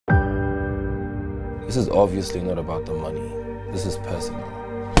This is obviously not about the money. This is personal.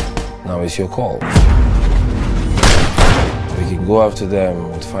 Now it's your call. We can go after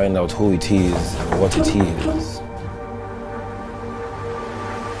them and find out who it is and what it is.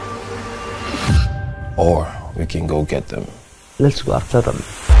 Or we can go get them. Let's go after them.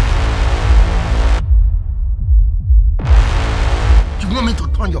 You want me to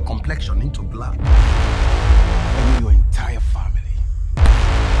turn your complexion into black? And your entire family.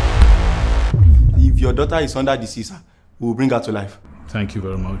 If your daughter is under the Caesar, we'll bring her to life. Thank you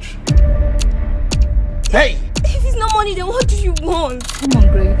very much. Hey! If it's not money, then what do you want? Come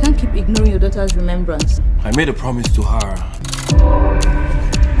on, Greg. You can't keep ignoring your daughter's remembrance. I made a promise to her.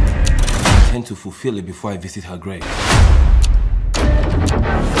 I intend to fulfill it before I visit her grave.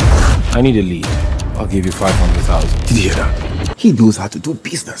 I need a lead. I'll give you 500,000. Did you hear that? He knows how to do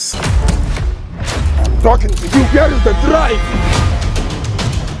business. I'm talking to you. Where is the drive?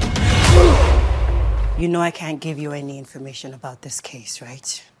 You know I can't give you any information about this case,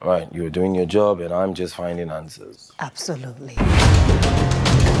 right? Right, you're doing your job and I'm just finding answers. Absolutely.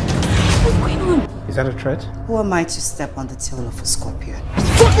 What's going on? Is that a threat? Who am I to step on the tail of a scorpion?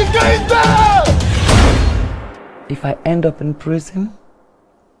 Fucking guy is there! If I end up in prison,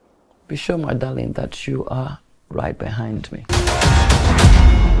 be sure, my darling, that you are right behind me.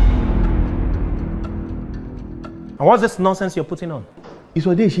 And what's this nonsense you're putting on? It's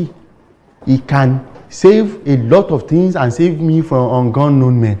Odeshi. He can save a lot of things and save me from ungun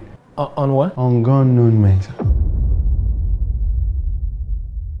known men. On what? Ungun known men.